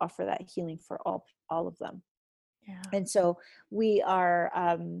need to offer that healing for all of them. Yeah. And so we are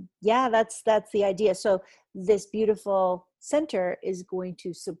that's the idea. So this beautiful center is going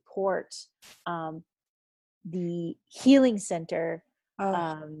to support the healing center.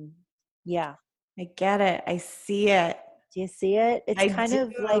 Yeah, I get it. I see it. do you see it? It's kind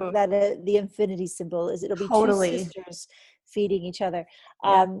of like that the infinity symbol is. It'll be Totally. two sisters feeding each other.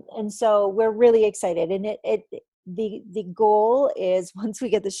 Yeah. And so we're really excited, and the goal is, once we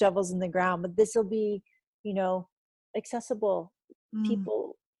get the shovels in the ground, but this will be accessible.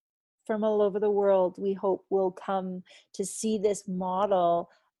 People from all over the world, we hope, will come to see this model,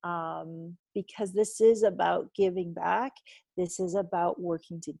 because this is about giving back. This is about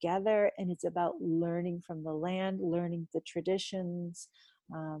working together, and it's about learning from the land, learning the traditions.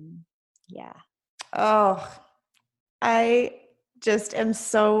 Oh, I just am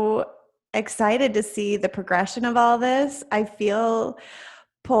so excited to see the progression of all this. I feel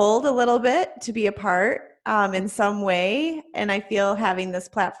pulled a little bit to be a part in some way, and I feel having this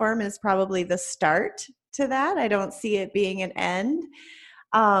platform is probably the start to that. I don't see it being an end.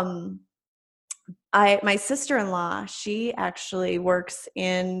 My sister-in-law, she actually works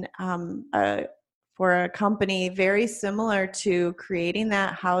in for a company very similar to creating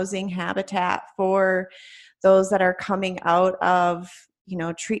that housing habitat for those that are coming out of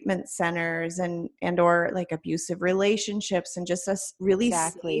treatment centers and or like abusive relationships, and just a really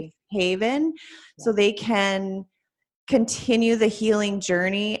safe haven, so they can continue the healing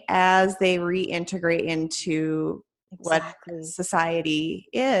journey as they reintegrate into what society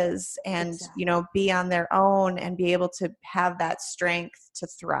is, and be on their own and be able to have that strength to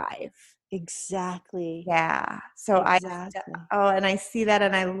thrive. Yeah. So and I see that,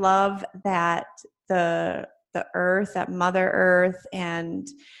 and I love that the earth, that Mother Earth, and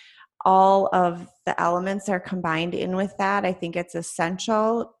all of the elements are combined in with that. I think it's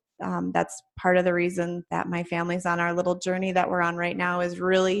essential. That's part of the reason that my family's on our little journey that we're on right now, is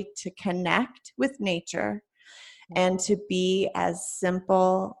really to connect with nature and to be as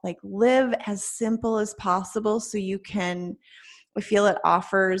simple, like live as simple as possible, so you can, I feel it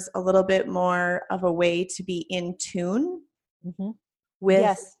offers a little bit more of a way to be in tune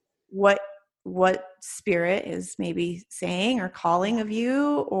with what spirit is maybe saying or calling of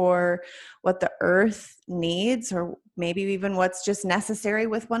you, or what the earth needs, or maybe even what's just necessary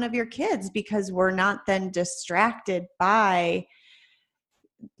with one of your kids, because we're not then distracted by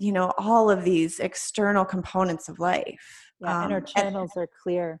all of these external components of life. And our channels are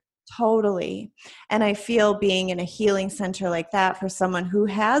clear. Totally. And I feel being in a healing center like that for someone who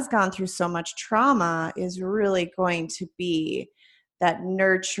has gone through so much trauma is really going to be that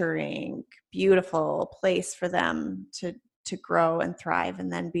nurturing, beautiful place for them to grow and thrive,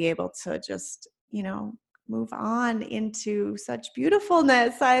 and then be able to just, move on into such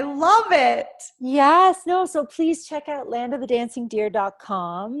beautifulness. I love it. Yes. No. So please check out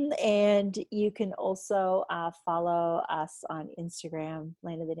landofthedancingdeer.com, and you can also follow us on Instagram,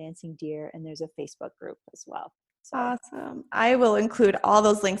 Land of the Dancing Deer, and there's a Facebook group as well. So. Awesome. I will include all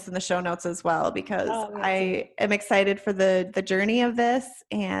those links in the show notes as well, because I am excited for the journey of this,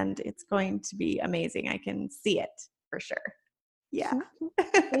 and it's going to be amazing. I can see it for sure. Yeah.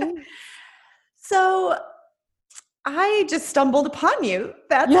 So I just stumbled upon you.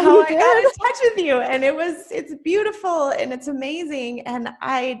 That's how I got in touch with you. And it's beautiful and it's amazing. And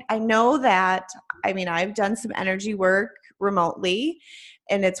I know that, I've done some energy work remotely,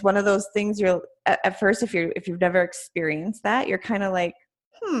 and it's one of those things you're at first, if you've never experienced that, you're kind of like,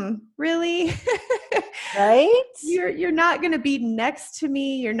 really? Right? You're not going to be next to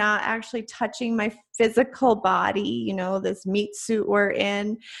me. You're not actually touching my physical body, this meat suit we're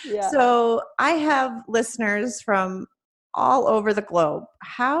in. Yeah. So I have listeners from all over the globe.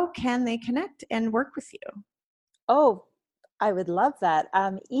 How can they connect and work with you? Oh, I would love that.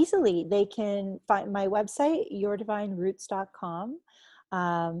 Easily, they can find my website, yourdivineroots.com.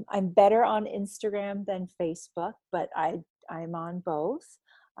 I'm better on Instagram than Facebook, but I'm on both.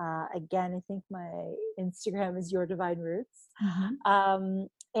 Again, I think my Instagram is Your Divine Roots. Mhm.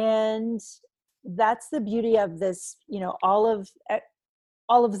 And that's the beauty of this, all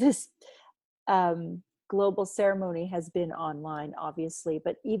of this global ceremony has been online, obviously,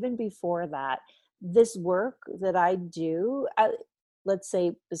 but even before that, this work that I do, let's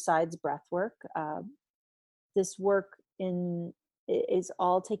say besides breath work, this work is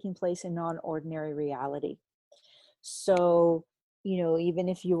all taking place in non-ordinary reality. So, even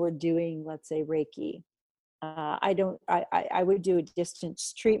if you were doing, let's say, Reiki, I don't. I would do a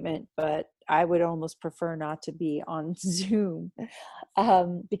distance treatment, but I would almost prefer not to be on Zoom,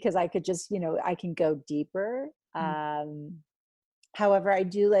 because I could just, I can go deeper. Mm. However, I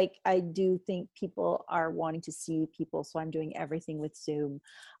do think people are wanting to see people, so I'm doing everything with Zoom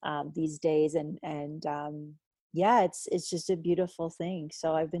these days, and yeah, it's just a beautiful thing.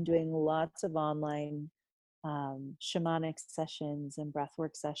 So I've been doing lots of online shamanic sessions and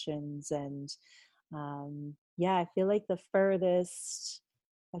breathwork sessions, and yeah, I feel like the furthest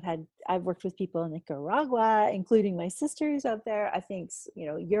I've worked with people in Nicaragua, including my sisters out there. I think,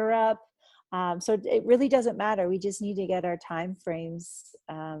 Europe. So it really doesn't matter. We just need to get our time frames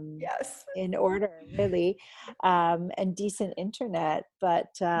Yes. in order, really, and decent internet. But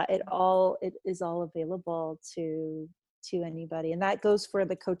it is all available to anybody, and that goes for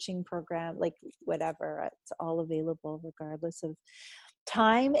the coaching program, like whatever. It's all available regardless of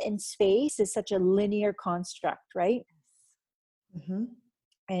time and space. Is such a linear construct, right? Mhm.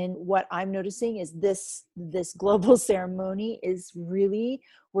 And what I'm noticing is this global ceremony is really,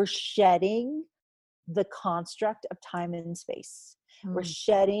 we're shedding the construct of time and space. We're Mm.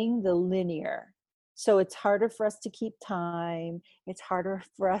 shedding the linear. So it's harder for us to keep time. It's harder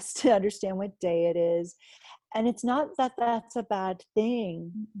for us to understand what day it is. And it's not that that's a bad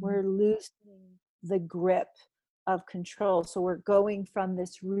thing. Mhm. We're loosening the grip of control. So we're going from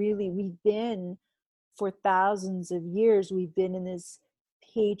this, really, we've been, for thousands of years, we've been in this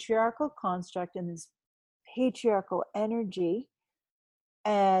patriarchal construct and this patriarchal energy.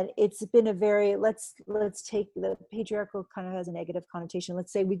 And it's been a very, let's take the patriarchal, kind of has a negative connotation.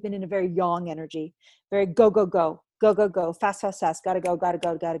 Let's say we've been in a very yang energy, very go go go go go go, fast fast fast, gotta go gotta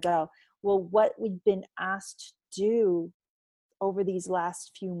go gotta go. Well, what we've been asked to do over these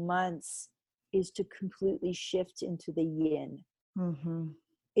last few months is to completely shift into the yin, Mhm.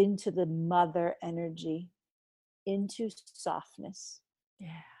 into the mother energy, into softness,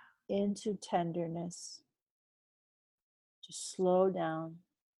 Yeah. into tenderness, to slow down.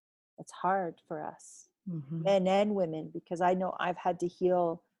 It's hard for us, Mhm. men and women, because I know I've had to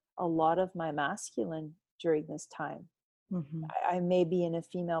heal a lot of my masculine during this time. Mhm. I may be in a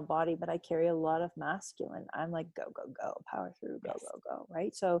female body, but I carry a lot of masculine. I'm like, go, go, go, power through, go, Yes. go, go,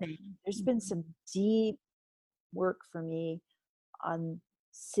 right? So Same. there's been Mhm. some deep work for me on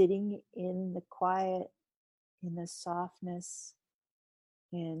sitting in the quiet, in the softness,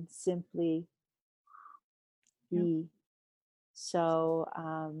 and simply Yep. be. So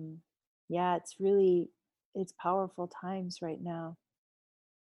yeah, it's powerful times right now.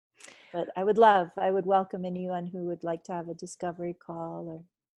 But I would welcome anyone who would like to have a discovery call or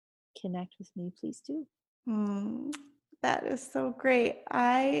connect with me. Please do. Mm, that is so great.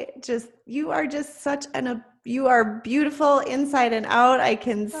 You are just you are beautiful inside and out. I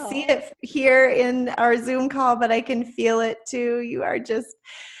can see Oh, it here in our Zoom call, but I can feel it too. You are just,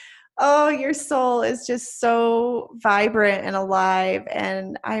 oh, your soul is just so vibrant and alive.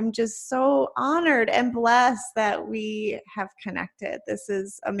 And I'm just so honored and blessed that we have connected. This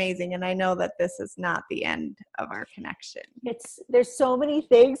is amazing. And I know that this is not the end of our connection. there's so many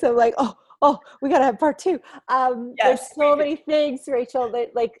things. I'm like, oh, we gotta have part two. There's Yes, so many things, Rachel,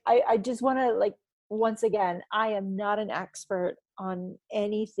 that like I just want to, like, once again, I am not an expert on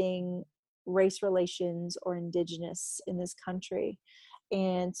anything race relations or indigenous in this country.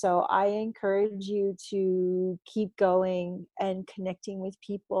 And so I encourage you to keep going and connecting with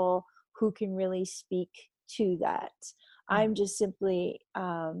people who can really speak to that. I'm just simply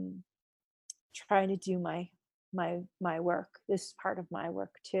trying to do my work. This is part of my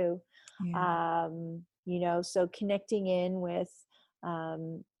work too. yeah. So connecting in with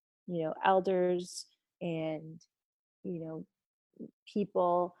elders and you know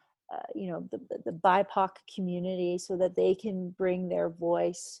people, the BIPOC community, so that they can bring their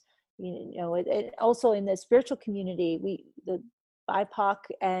voice. It also in the spiritual community, the BIPOC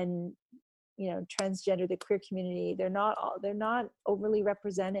and transgender, the queer community, they're not overly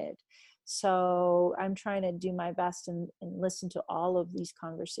represented. So I'm trying to do my best and listen to all of these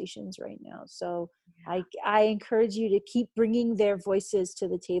conversations right now. So I encourage you to keep bringing their voices to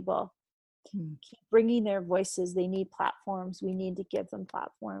the table. Keep bringing their voices. They need platforms. We need to give them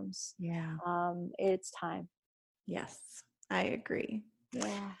platforms. Yeah. It's time. Yes, I agree.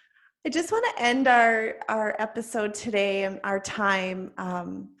 Yeah. I just want to end our episode today and our time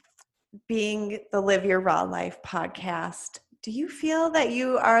being the Live Your Raw Life podcast. Do you feel that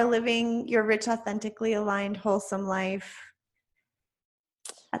you are living your rich, authentically aligned, wholesome life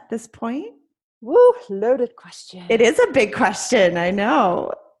at this point? Woo, loaded question. It is a big question, I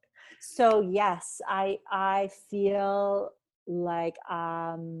know. So yes, I feel like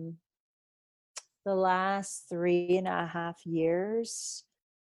the last 3.5 years,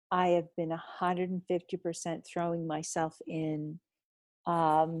 I have been 150% throwing myself in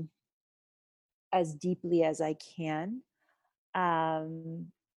as deeply as I can.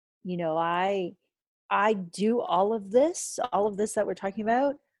 You know, I do all of this that we're talking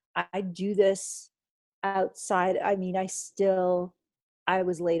about. I do this outside. I mean, I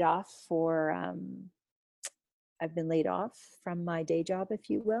was laid off for I've been laid off from my day job, if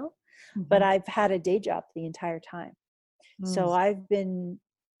you will, but I've had a day job the entire time. So I've been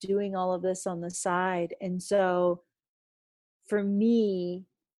doing all of this on the side. And so for me,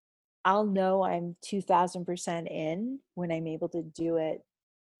 I'll know I'm 2000% in when I'm able to do it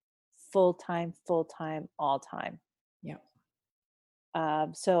full time, all time. Yeah.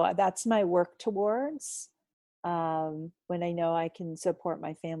 So that's my work towards when I know I can support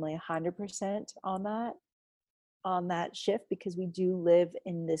my family 100% on that shift, because we do live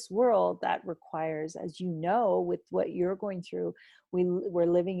in this world that requires, as you know, with what you're going through, we're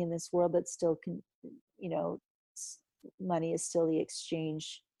living in this world that still can, you know, money is still the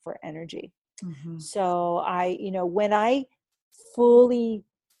exchange for energy. So when I fully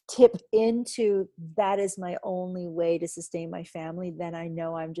tip into that is my only way to sustain my family, then I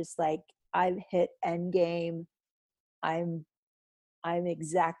know I'm just like, I've hit end game. I'm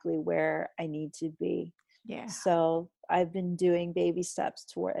exactly where I need to be. Yeah. So I've been doing baby steps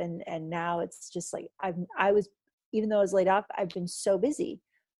toward, and now it's just like I was, even though I was laid off, I've been so busy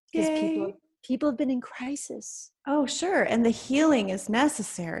because people have been in crisis. Oh, sure. And the healing is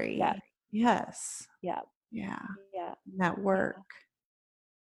necessary. Yeah. Yes. Yeah. Yeah. Yeah. That work. Yeah.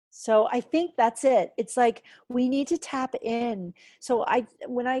 So I think that's it. It's like we need to tap in. So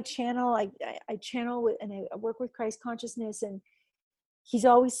when I channel, I channel with, and I work with Christ consciousness, and he's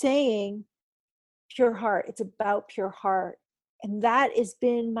always saying pure heart. It's about pure heart. And that has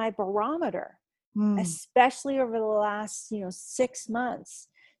been my barometer, especially over the last, 6 months.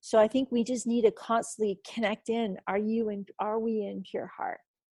 So I think we just need to constantly connect in. Are we in pure heart?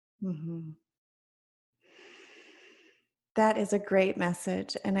 That is a great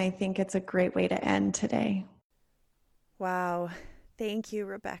message, and I think it's a great way to end today. Wow. Thank you,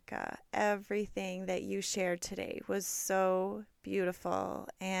 Rebecca. Everything that you shared today was so beautiful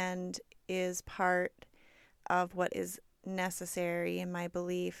and is part of what is necessary, in my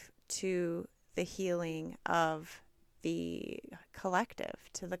belief, to the healing of the collective,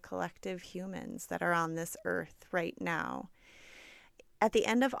 to the collective humans that are on this earth right now. At the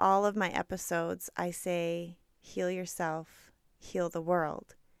end of all of my episodes, I say, heal yourself, heal the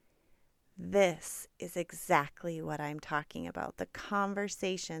world. This is exactly what I'm talking about. The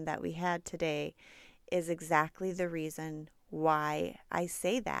conversation that we had today is exactly the reason why I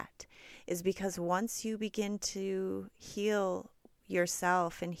say that, is because once you begin to heal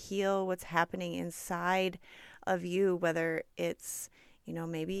yourself and heal what's happening inside of you, whether it's,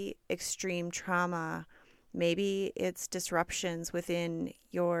 maybe extreme trauma, maybe it's disruptions within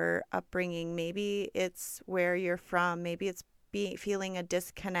your upbringing, maybe it's where you're from, maybe it's feeling a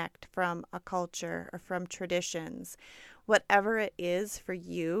disconnect from a culture or from traditions. Whatever it is for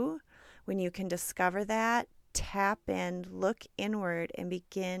you, when you can discover that, tap in, look inward, and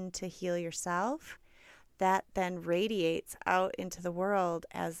begin to heal yourself, that then radiates out into the world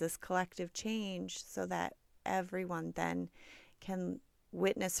as this collective change, so that everyone then can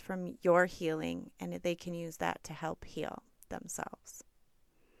witness from your healing, and they can use that to help heal themselves.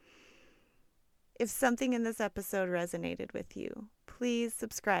 If something in this episode resonated with you, please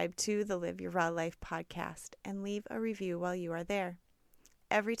subscribe to the Live Your Raw Life podcast and leave a review while you are there.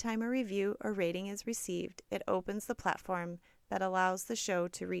 Every time a review or rating is received, it opens the platform that allows the show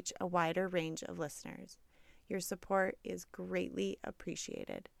to reach a wider range of listeners. Your support is greatly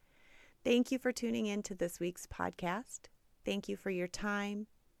appreciated. Thank you for tuning in to this week's podcast. Thank you for your time,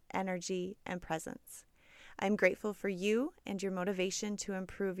 energy, and presence. I'm grateful for you and your motivation to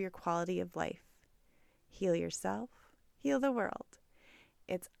improve your quality of life. Heal yourself, heal the world.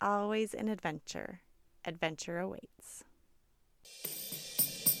 It's always an adventure. Adventure awaits.